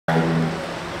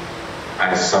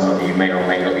as some of you may or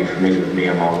may not be familiar with me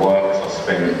and my work, I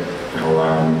spent,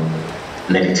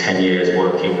 nearly 10 years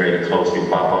working really closely with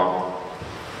Baba,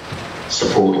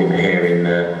 supporting him here in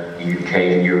the UK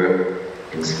and Europe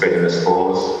in spreading the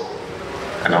spores.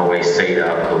 And I always say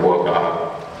that the work that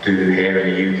I do here in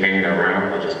the UK and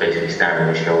around, I just basically stand on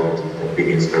his shoulders. He's a big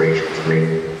inspiration to me,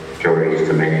 Jory is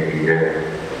to many of you there.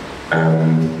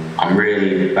 I'm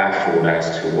really baffled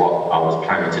as to what I was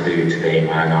planning to do today,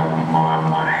 man.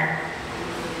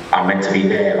 I'm meant to be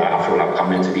there. Like, I feel like I'm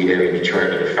meant to be there in Detroit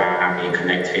with the family,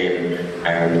 connecting,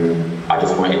 and I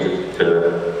just wanted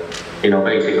to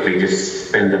basically just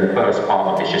spend the first part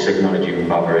of this just acknowledging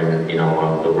Baba and,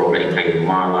 the role that he played in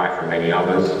my life and many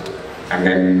others. And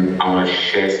then I'm going to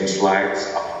share some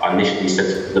slides. I initially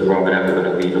said to the brother that we're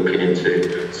going to be looking into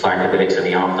psychedelics and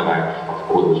the afterlife. I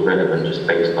thought it was relevant just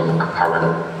based on the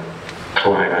current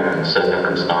climate and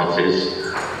circumstances.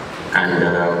 And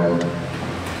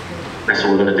that's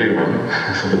what we're going to do, man.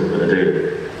 That's what we're going to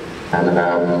do. And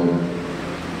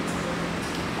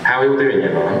how are you all doing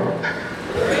there, man?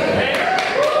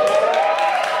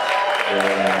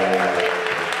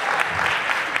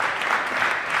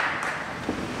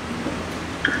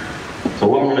 So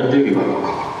what I'm going to do,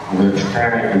 I'm going to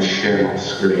try and share my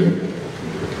screen.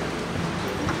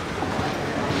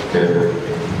 Yeah.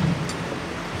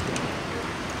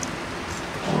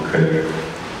 Okay.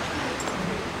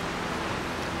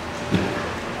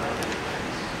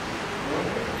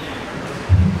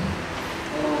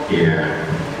 Yeah.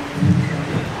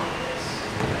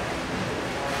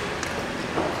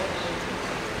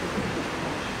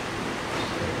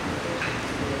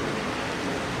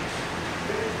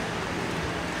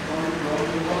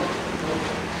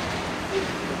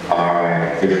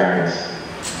 Alright, big thanks.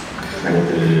 Let me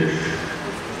do this.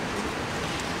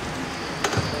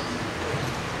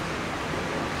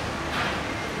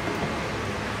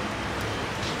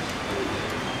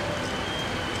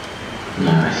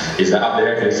 Nice. Is that up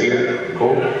there? Can you see that?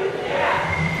 Cool.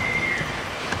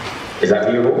 Is that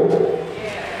viewable?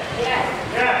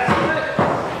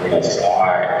 Yes.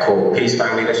 Alright, cool. Peace,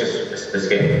 family. Let's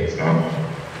get it.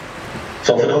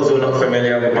 So for those who are not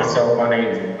familiar with myself, my name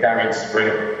is Darren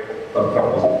Spring.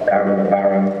 Darren the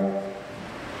Baron.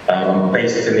 I'm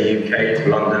based in the UK,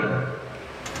 London.